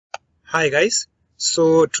Hi guys.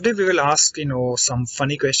 So today we will ask some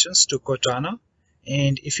funny questions to Cortana.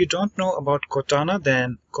 And if you don't know about Cortana,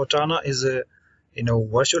 then Cortana is a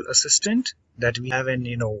virtual assistant that we have in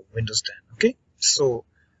Windows 10. Okay. So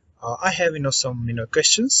I have some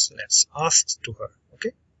questions. Let's ask to her.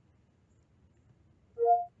 Okay.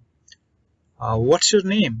 What's your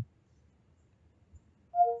name?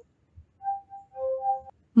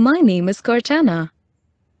 My name is Cortana.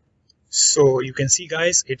 So you can see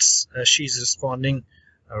guys, it's she's responding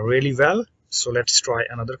really well. So let's try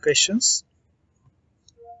another questions.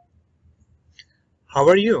 How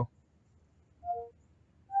are you?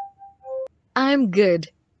 I'm good.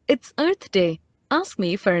 It's Earth Day. Ask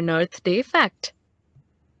me for an Earth Day fact.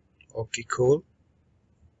 Okay, cool.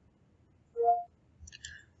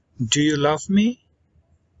 Do you love me?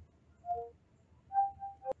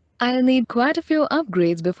 I'll need quite a few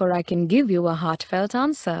upgrades before I can give you a heartfelt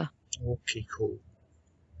answer. Okay, cool.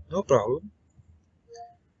 No problem.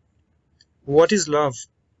 What is love?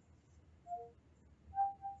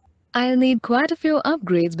 I'll need quite a few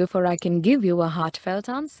upgrades before I can give you a heartfelt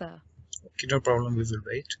answer. Okay, no problem. We will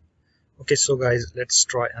wait. Okay, so guys, let's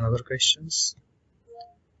try another questions.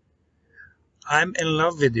 I'm in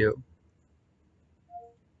love with you.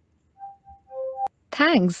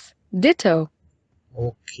 Thanks. Ditto.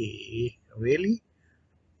 Okay, really?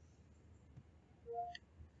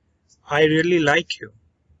 I really like you.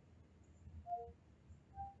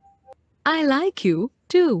 I like you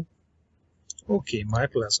too. Okay, my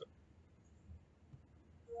pleasure.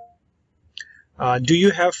 Do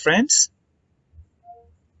you have friends?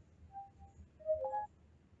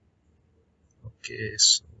 Okay,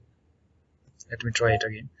 so let me try it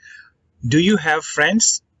again. Do you have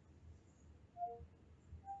friends?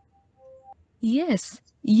 Yes,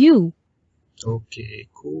 you. Okay,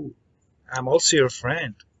 cool. I'm also your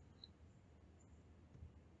friend.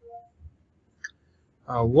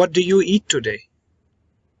 What do you eat today?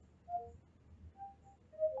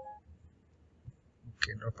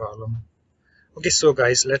 Okay, no problem. Okay, so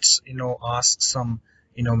guys, let's ask some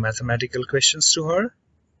mathematical questions to her.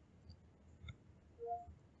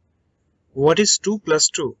 What is 2 plus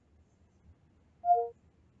 2?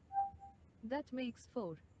 That makes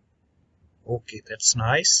 4. Okay, that's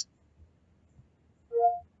nice.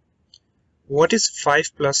 What is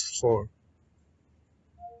 5 plus 4?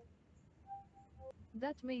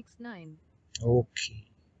 That makes 9. Okay.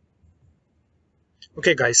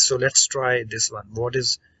 Okay guys, so let's try this one. What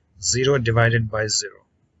is 0 divided by 0?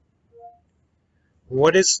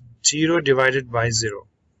 What is 0 divided by 0?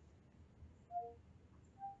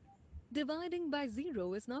 Dividing by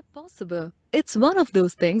 0 is not possible. It's one of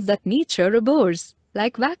those things that nature abhors,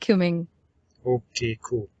 like vacuuming. Okay,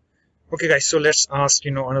 cool. Okay guys, so let's ask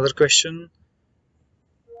another question.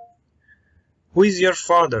 Who is your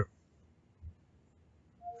father?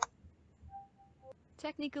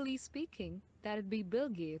 Technically speaking, that'd be Bill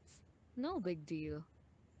Gates. No big deal.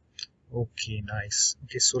 Okay, nice.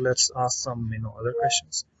 Okay, so let's ask some other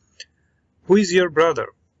questions. Who is your brother?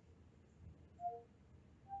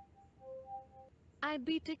 I'd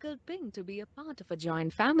be tickled pink to be a part of a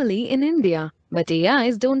joint family in India, but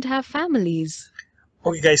AIs don't have families.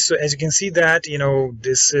 Okay guys, so as you can see that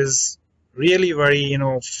this is really very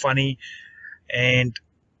funny and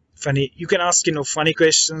funny. You can ask funny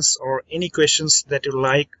questions or any questions that you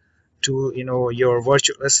like to your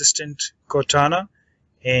virtual assistant Cortana,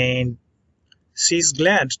 and she's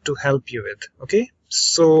glad to help you with. Okay,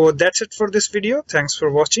 so that's it for this video. Thanks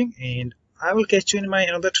for watching, and I will catch you in my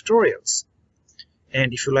another tutorials.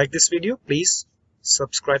 And if you like this video, please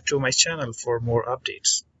subscribe to my channel for more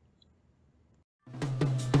updates.